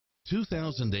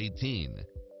2018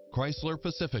 Chrysler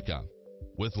Pacifica.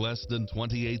 With less than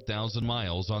 28,000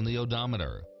 miles on the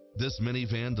odometer, this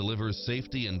minivan delivers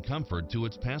safety and comfort to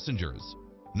its passengers.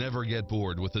 Never get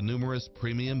bored with the numerous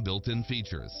premium built-in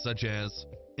features such as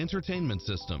entertainment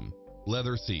system,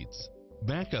 leather seats,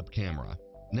 backup camera,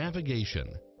 navigation,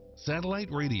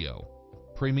 satellite radio,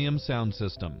 premium sound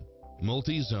system,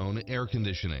 multi-zone air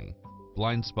conditioning,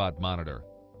 blind spot monitor,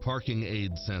 parking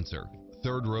aid sensor,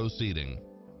 third row seating,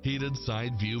 heated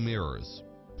side view mirrors,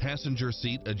 passenger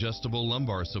seat adjustable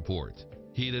lumbar support,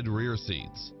 heated rear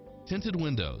seats, tinted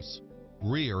windows,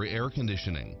 rear air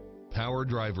conditioning, power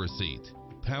driver seat,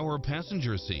 power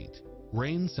passenger seat,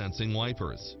 rain sensing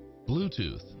wipers,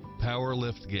 Bluetooth, power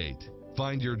liftgate.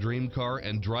 Find your dream car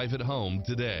and drive it home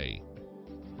today.